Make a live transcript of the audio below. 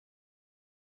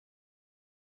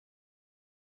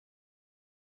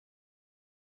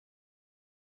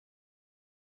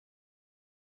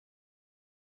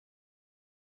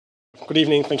Good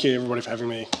evening. Thank you, everybody, for having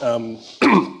me. As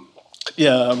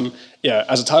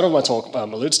the title of my talk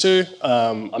alludes to,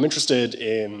 I'm interested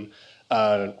in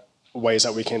ways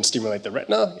that we can stimulate the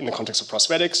retina in the context of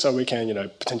prosthetics so we can,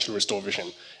 potentially restore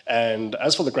vision. And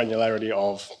as for the granularity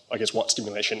of, what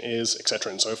stimulation is,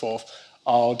 etc., and so forth,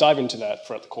 I'll dive into that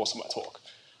throughout the course of my talk.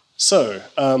 So,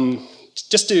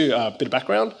 just to a bit of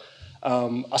background,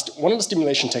 one of the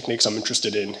stimulation techniques I'm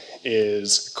interested in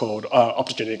is called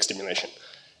optogenetic stimulation.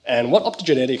 And what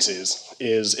optogenetics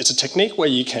is it's a technique where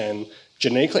you can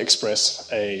genetically express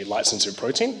a light-sensitive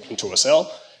protein into a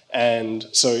cell. And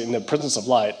so in the presence of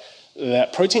light,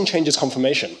 that protein changes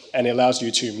conformation and it allows you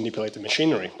to manipulate the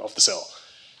machinery of the cell.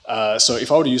 So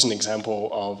if I were to use an example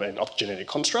of an optogenetic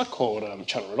construct called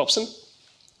channel rhodopsin,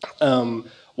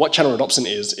 what channel rhodopsin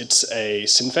is, it's a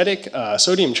synthetic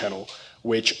sodium channel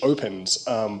which opens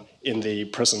in the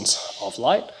presence of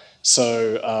light.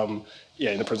 So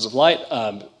in the presence of light,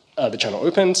 the channel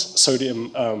opens,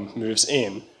 sodium moves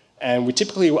in, and we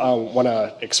typically want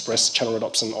to express channel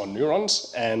rhodopsin on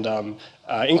neurons, and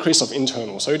increase of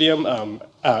internal sodium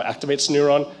activates the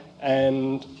neuron,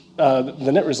 and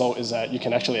the net result is that you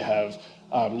can actually have,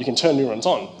 you can turn neurons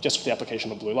on just with the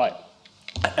application of blue light.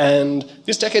 And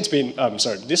this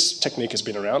technique has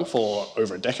been around for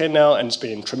over a decade now, and it's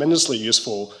been tremendously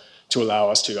useful to allow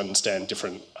us to understand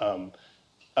different,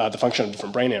 the function of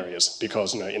different brain areas,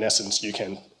 because in essence you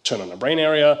can turn on a brain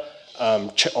area,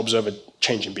 observe a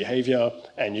change in behavior,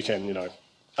 and you can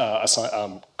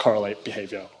correlate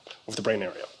behavior with the brain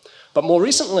area. But more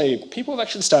recently, people have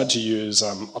actually started to use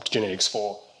optogenetics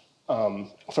for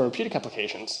therapeutic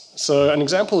applications. So an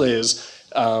example is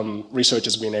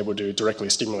researchers have been able to directly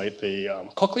stimulate the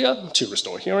cochlea to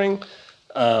restore hearing.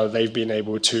 They've been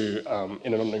able to,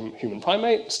 in a non-human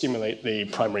primate, stimulate the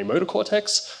primary motor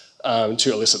cortex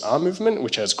to elicit arm movement,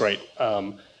 which has great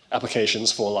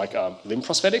applications for limb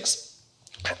prosthetics.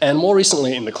 And more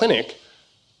recently in the clinic,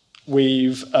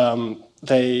 in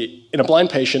a blind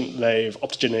patient, they've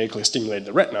optogenetically stimulated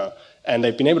the retina, and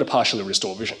they've been able to partially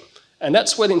restore vision. And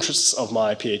that's where the interests of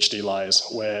my PhD lies,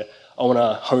 where I want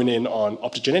to hone in on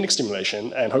optogenetic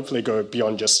stimulation and hopefully go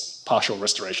beyond just partial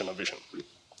restoration of vision.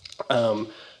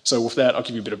 So with that, I'll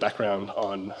give you a bit of background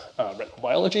on retinal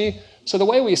biology. So the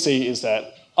way we see is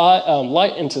that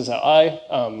light enters our eye,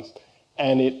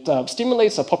 and it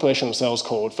stimulates a population of cells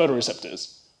called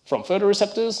photoreceptors. From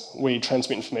photoreceptors, we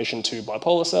transmit information to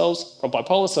bipolar cells, from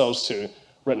bipolar cells to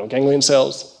retinal ganglion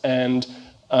cells, and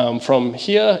from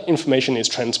here, information is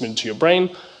transmitted to your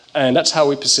brain, and that's how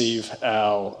we perceive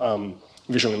our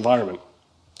visual environment.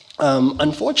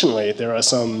 Unfortunately, there are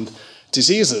some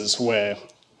diseases where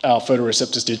our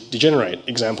photoreceptors degenerate.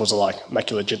 Examples are like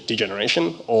macular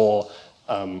degeneration or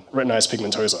retinitis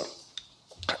pigmentosa.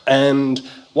 And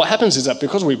what happens is that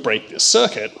because we break this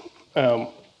circuit,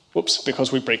 the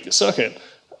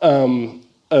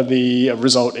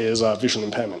result is visual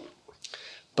impairment.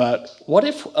 But what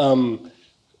if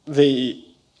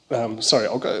sorry,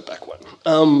 I'll go back one.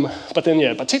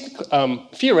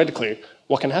 Theoretically,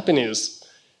 what can happen is,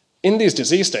 in these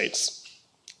disease states,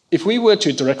 if we were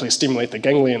to directly stimulate the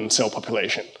ganglion cell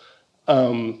population,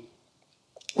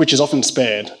 which is often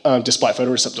spared despite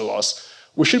photoreceptor loss,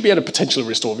 we should be able to potentially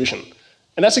restore vision.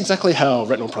 And that's exactly how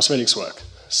retinal prosthetics work.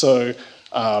 So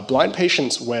blind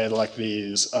patients wear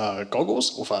these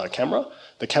goggles with a camera.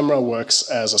 The camera works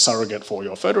as a surrogate for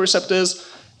your photoreceptors,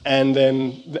 and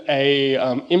then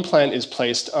an implant is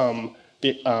placed in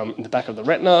the back of the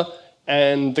retina,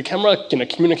 and the camera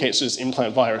communicates to this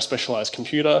implant via a specialized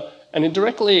computer, and it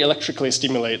directly electrically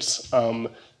stimulates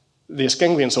this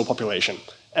ganglion cell population.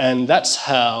 And that's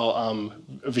how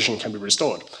vision can be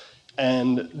restored.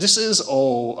 And this is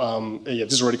all,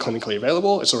 this is already clinically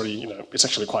available. It's already, it's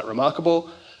actually quite remarkable.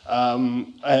 But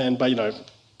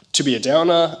to be a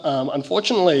downer,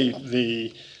 unfortunately,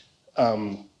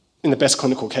 in the best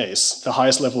clinical case, the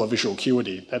highest level of visual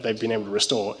acuity that they've been able to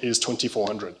restore is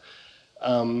 2400.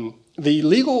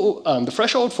 The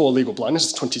threshold for legal blindness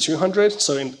is 2200.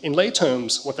 So in lay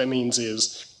terms, what that means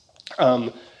is,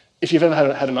 if you've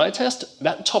ever had an eye test,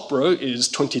 that top row is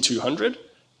 2200.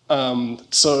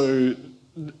 So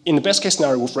in the best case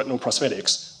scenario with retinal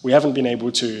prosthetics, we haven't been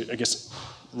able to,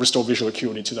 restore visual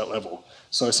acuity to that level.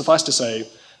 So suffice to say,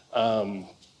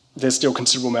 there's still a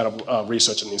considerable amount of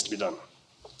research that needs to be done.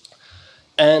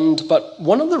 But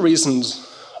one of the reasons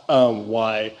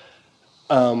why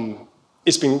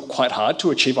it's been quite hard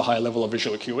to achieve a higher level of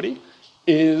visual acuity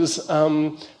is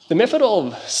the method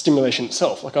of stimulation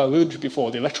itself, like I alluded to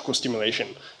before, the electrical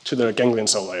stimulation to the ganglion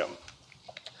cell layer.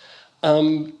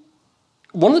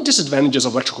 One of the disadvantages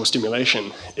of electrical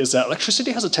stimulation is that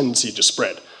electricity has a tendency to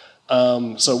spread.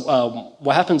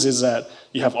 What happens is that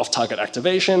you have off-target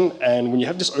activation, and when you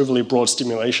have this overly broad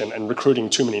stimulation and recruiting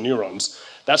too many neurons,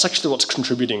 that's actually what's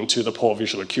contributing to the poor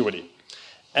visual acuity.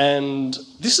 And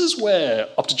this is where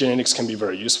optogenetics can be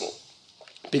very useful,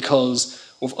 because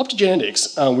with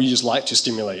optogenetics, we use light to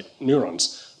stimulate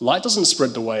neurons. Light doesn't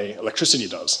spread the way electricity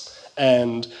does.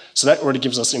 And so that already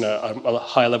gives us a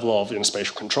high level of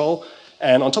spatial control.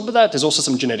 And on top of that, there's also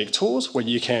some genetic tools where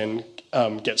you can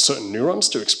get certain neurons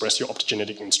to express your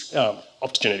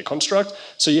optogenetic construct.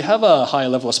 So you have a higher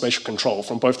level of spatial control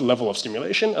from both the level of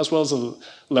stimulation as well as the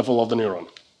level of the neuron.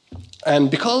 And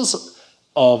because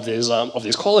of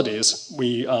these qualities,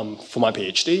 we, for my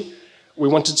PhD, we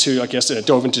wanted to, I guess,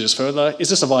 delve into this further. Is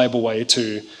this a viable way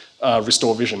to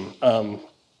restore vision,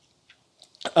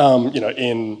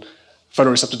 in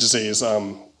photoreceptor disease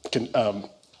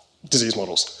disease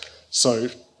models? So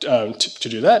to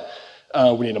do that,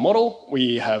 we need a model.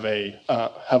 We have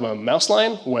a mouse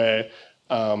line where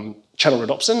channel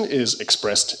rhodopsin is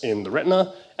expressed in the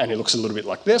retina, and it looks a little bit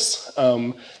like this.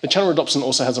 The channel rhodopsin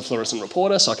also has a fluorescent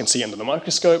reporter, so I can see under the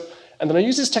microscope. And then I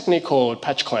use this technique called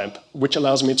patch clamp, which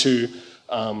allows me to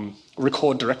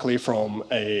record directly from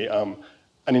an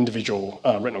individual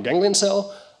retinal ganglion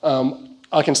cell.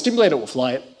 I can stimulate it with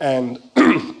light and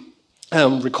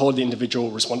record the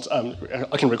individual response.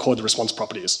 I can record the response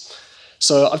properties.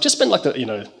 So I've just spent like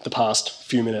the past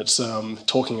few minutes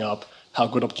talking up how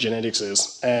good optogenetics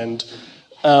is, and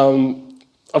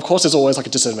of course there's always like a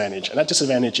disadvantage, and that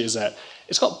disadvantage is that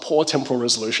it's got poor temporal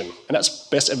resolution, and that's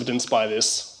best evidenced by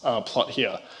this plot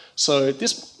here. So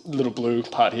this little blue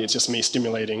part here is just me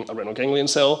stimulating a retinal ganglion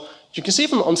cell. You can see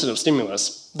from the onset of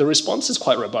stimulus, the response is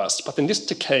quite robust, but then this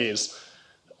decays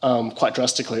quite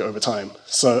drastically over time.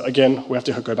 So again, we have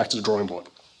to go back to the drawing board.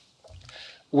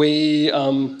 We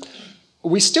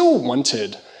still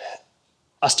wanted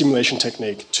a stimulation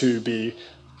technique to be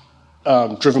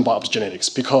driven by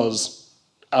optogenetics, because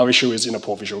our issue is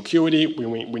poor visual acuity.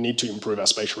 We need to improve our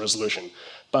spatial resolution.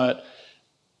 But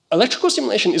electrical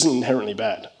stimulation isn't inherently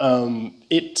bad.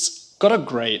 It's got a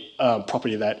great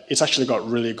property that it's actually got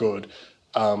really good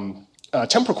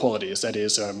temporal qualities. That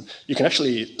is, you can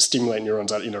actually stimulate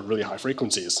neurons at really high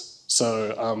frequencies.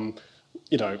 So,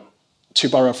 to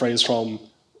borrow a phrase from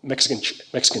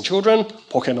Mexican children,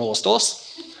 ¿por qué no los dos?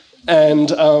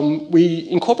 And we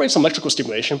incorporated some electrical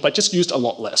stimulation, but just used a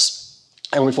lot less.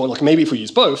 And we thought, like, maybe if we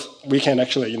use both, we can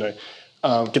actually,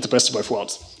 get the best of both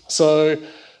worlds. So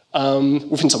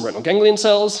within some retinal ganglion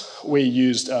cells, we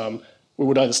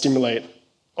would either stimulate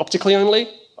optically only,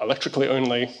 electrically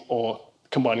only, or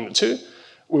combining the two.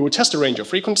 We would test a range of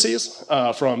frequencies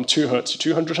from 2 Hertz to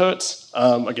 200 Hertz.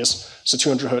 I guess, so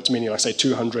 200 Hertz meaning, like, say,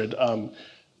 200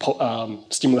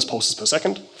 stimulus pulses per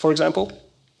second, for example.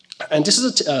 And this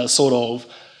is a sort of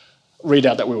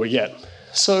readout that we would get.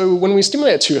 So when we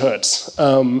stimulate at 2 Hertz,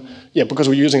 because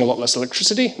we're using a lot less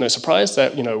electricity, no surprise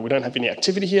that we don't have any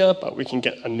activity here, but we can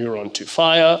get a neuron to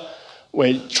fire.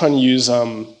 We're trying to use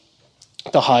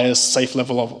the highest safe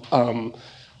level of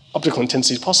optical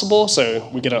intensity possible, so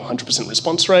we get a 100%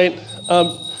 response rate.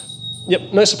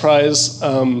 No surprise.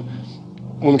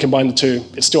 When we combine the two,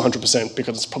 it's still 100%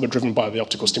 because it's probably driven by the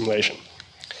optical stimulation.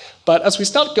 But as we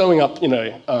start going up,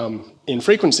 in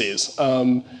frequencies,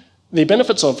 the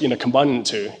benefits of combining the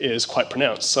two is quite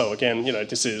pronounced. So again,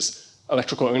 this is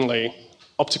electrical only,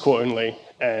 optical only,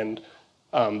 and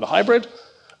the hybrid.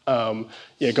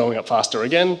 Going up faster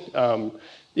again.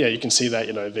 You can see that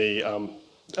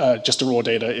just the raw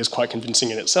data is quite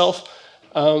convincing in itself.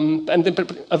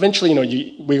 But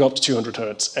eventually, we go up to 200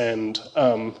 Hertz, and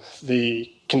the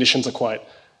conditions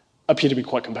appear to be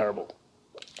quite comparable.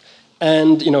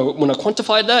 And when I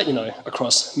quantified that,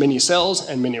 across many cells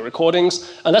and many recordings,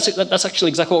 and that's actually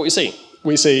exactly what we see.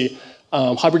 We see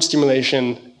hybrid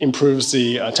stimulation improves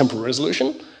the temporal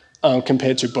resolution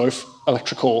compared to both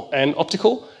electrical and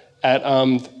optical at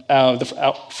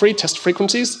our free test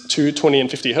frequencies, 20 and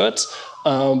 50 Hertz,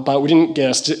 but we didn't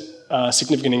get a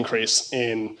significant increase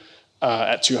in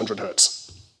at 200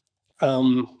 Hertz.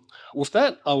 With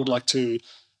that, I would like to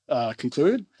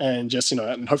conclude and just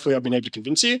and hopefully I've been able to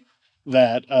convince you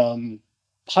that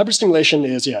hybrid stimulation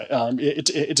is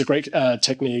it's a great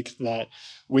technique that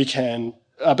we can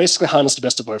basically harness the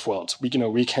best of both worlds. We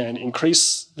can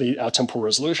increase our temporal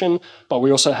resolution, but we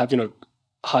also have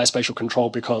high spatial control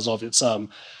because of its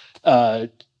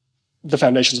the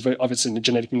foundations of its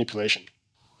genetic manipulation.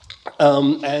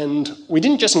 And we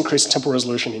didn't just increase temporal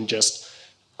resolution in just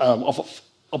of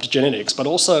optogenetics, but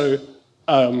also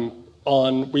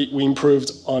we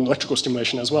improved on electrical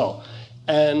stimulation as well.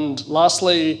 And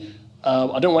lastly,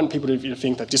 I don't want people to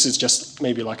think that this is just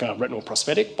maybe like a retinal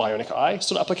prosthetic, bionic eye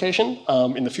sort of application.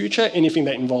 In the future, anything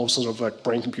that involves sort of like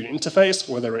brain-computer interface,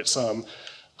 whether it's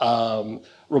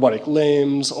robotic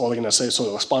limbs or, like, say, sort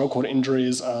of spinal cord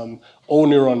injuries, all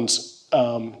neurons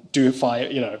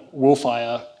will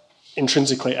fire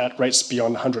intrinsically at rates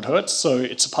beyond 100 hertz. So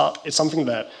it's something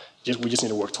that we just need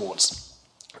to work towards.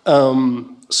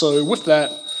 So with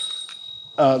that,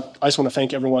 I just want to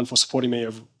thank everyone for supporting me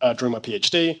during my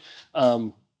PhD.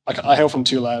 I hail from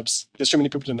 2 labs. There's too many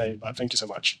people to name, but thank you so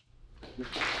much.